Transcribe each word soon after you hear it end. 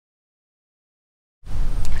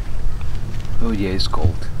Oh yeah, it's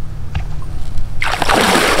cold.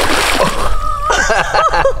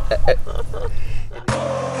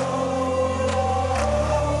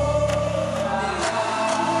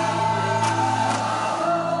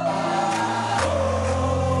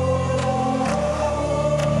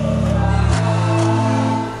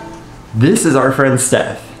 This is our friend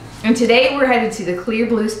Steph. And today we're headed to the clear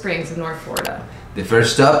blue springs of North Florida. The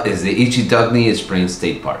first stop is the Ichetucknee Springs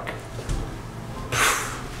State Park.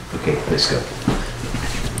 Okay, let's go.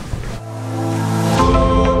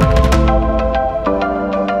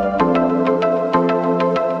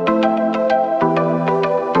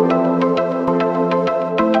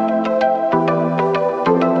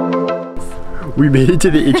 We made it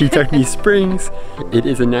to the Ichetucknee Springs. It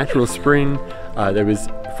is a natural spring that was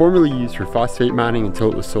formerly used for phosphate mining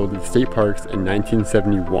until it was sold to the state parks in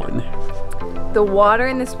 1971. The water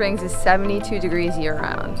in the springs is 72 degrees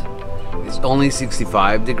year-round. It's only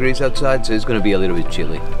 65 degrees outside, so it's going to be a little bit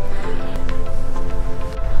chilly.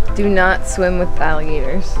 Do not swim with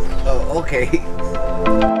alligators. Oh, okay.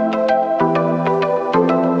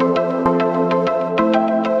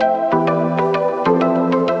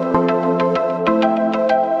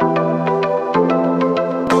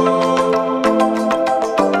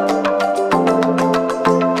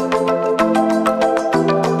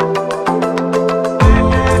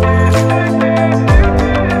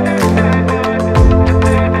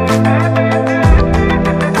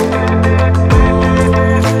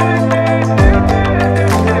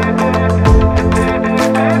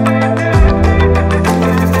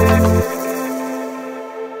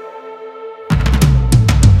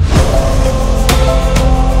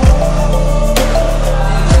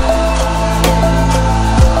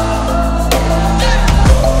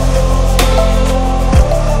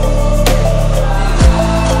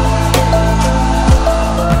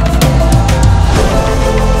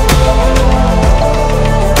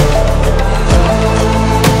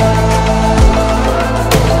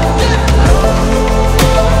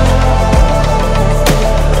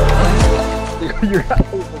 Your eyes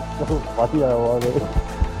are so funny, I love it.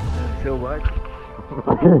 So what?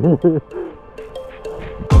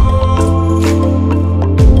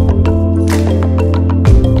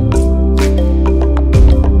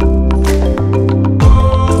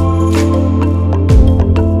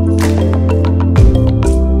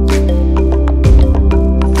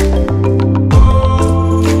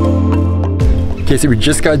 Okay, so we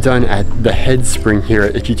just got done at the head spring here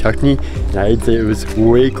at Ichetucknee, and I'd say it was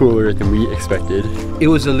way cooler than we expected. It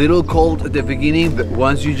was a little cold at the beginning, but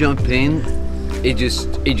once you jump in, it just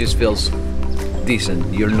feels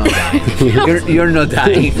decent. You're not dying. you're not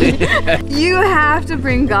dying. You have to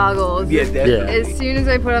bring goggles. Yeah, definitely. As soon as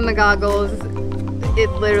I put on the goggles, it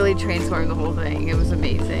literally transformed the whole thing. It was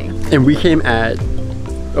amazing. And we came at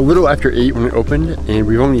a little after 8 when it opened, and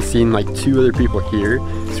we've only seen like 2 other people here,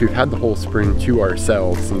 so we've had the whole spring to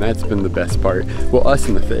ourselves, and that's been the best part. Well, us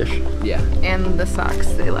and the fish. Yeah. And the socks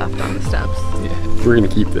they left on the steps. Yeah. We're gonna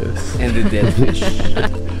keep this. And the dead fish.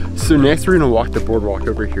 So next we're gonna walk the boardwalk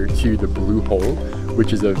over here to the Blue Hole,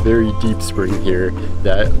 which is a very deep spring here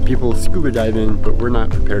that people scuba dive in, but we're not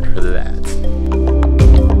prepared for that.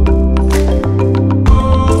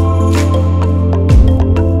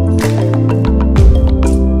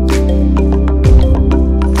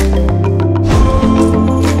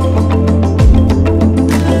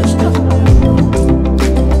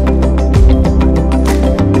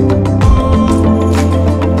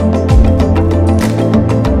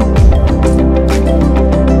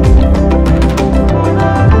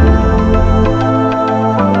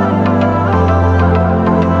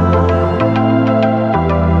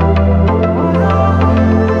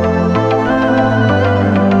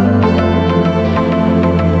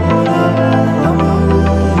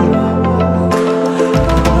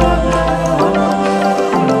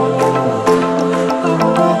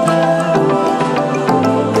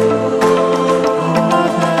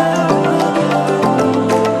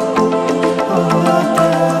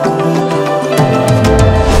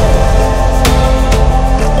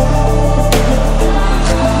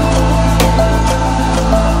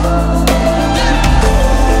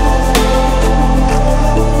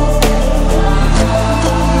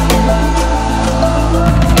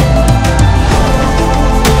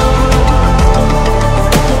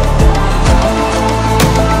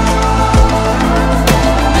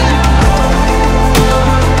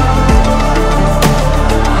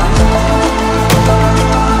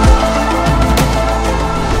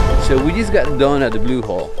 So we just got done at the Blue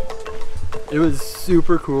Hole. It was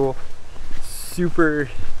super cool, super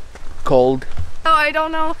Cold. Oh, I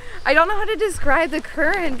don't know how to describe the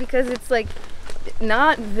current because it's like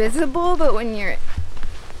not visible, but when you're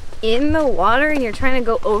in the water and you're trying to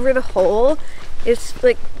go over the hole, it's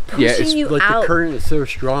like pushing you like out. The current is so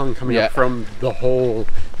strong coming up from the hole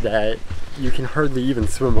that you can hardly even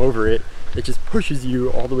swim over it. It just pushes you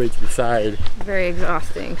all the way to the side. Very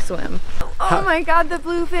exhausting swim. Oh my god, the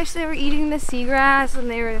bluefish, they were eating the seagrass and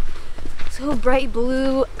they were so bright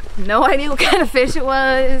blue. No idea what kind of fish it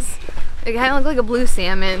was. It kind of looked like a blue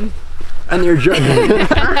salmon. And they're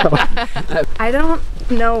I don't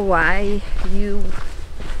know why you...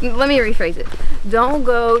 Let me rephrase it. Don't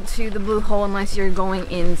go to the blue hole unless you're going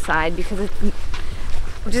inside, because it's,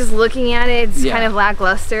 just looking at it, it's kind of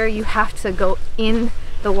lackluster. You have to go in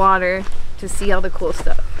the water to see all the cool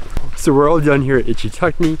stuff. So we're all done here at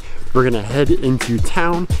Ichetucknee. We're gonna head into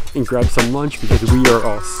town and grab some lunch because we are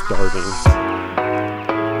all starving.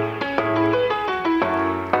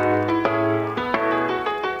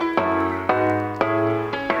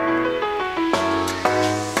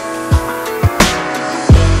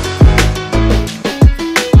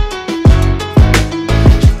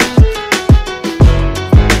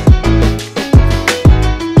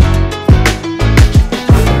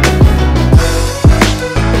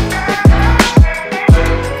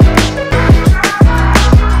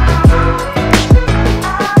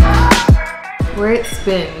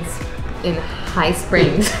 Spins in High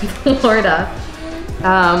Springs, Florida.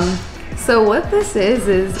 So what this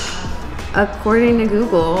is according to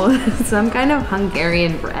Google, some kind of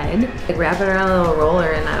Hungarian bread. They wrap it around a little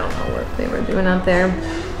roller, and I don't know what they were doing out there,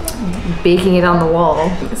 baking it on the wall.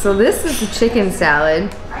 So this is the chicken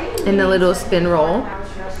salad in the little spin roll.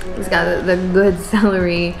 It's got the good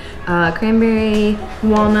celery, cranberry,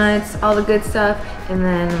 walnuts, all the good stuff, and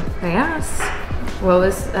then I asked, what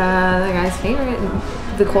was the guy's favorite?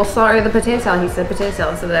 The coleslaw or the potato salad? He said potato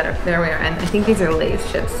salad, so there we are. And I think these are Lay's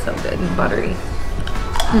chips, so good and buttery.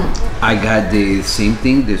 I got the same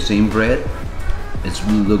thing, the same bread. It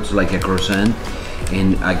looks like a croissant.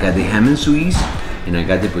 And I got the ham and Swiss, and I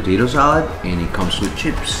got the potato salad, and it comes with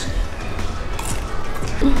chips.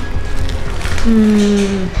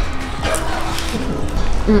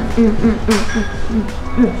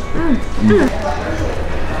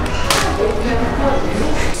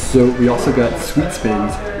 So we also got sweet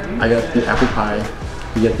spins. I got the apple pie.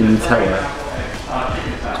 We got the Nutella.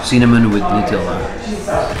 Cinnamon with Nutella.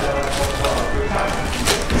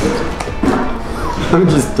 I'm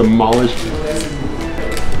just demolished.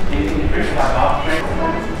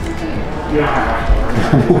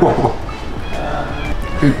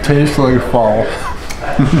 It tastes like fall.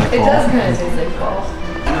 It does kind of taste like fall.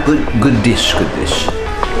 Good dish, good dish.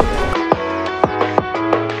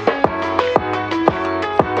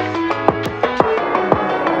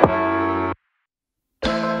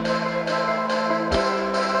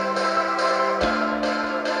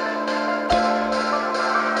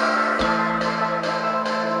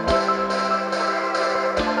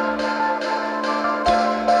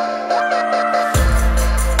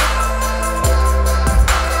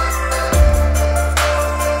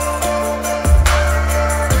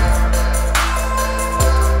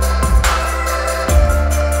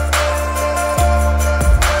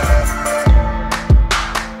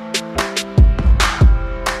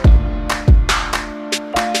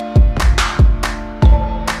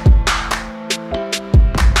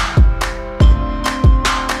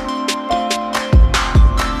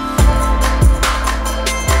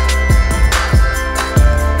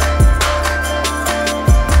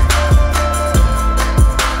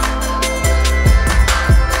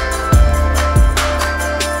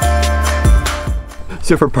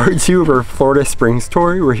 So for part 2 of our Florida Springs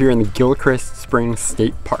tour, we're here in the Gilchrist Springs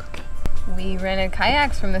State Park. We rented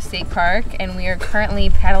kayaks from the state park and we are currently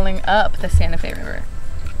paddling up the Santa Fe River.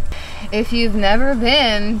 If you've never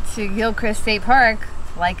been to Gilchrist State Park,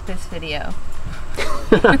 like this video.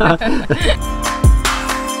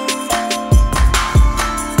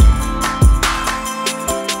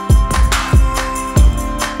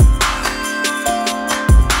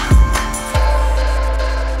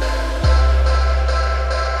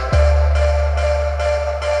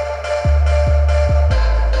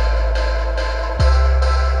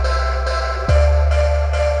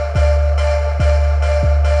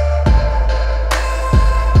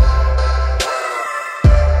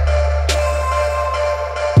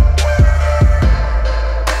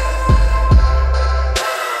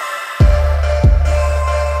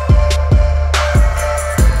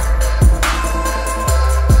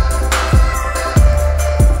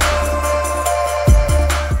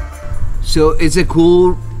 So it's a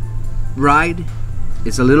cool ride.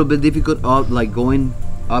 It's a little bit difficult, like going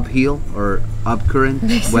uphill or up current,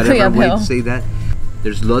 whatever way to say that.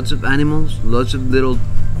 There's lots of animals, lots of little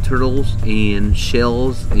turtles and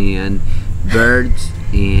shells and birds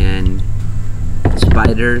and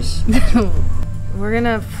spiders. We're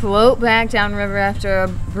gonna float back downriver after a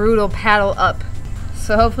brutal paddle up.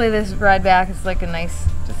 So hopefully this ride back is like a nice,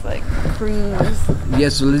 just like cruise. Yeah,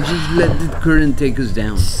 so let's just let the current take us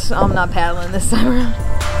down. So I'm not paddling this time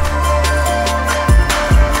around.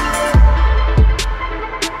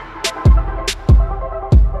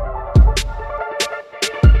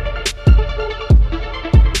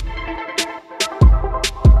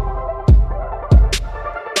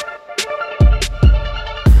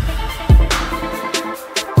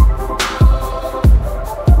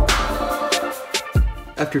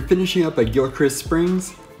 After finishing up at Gilchrist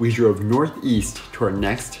Springs, we drove northeast to our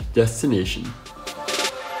next destination.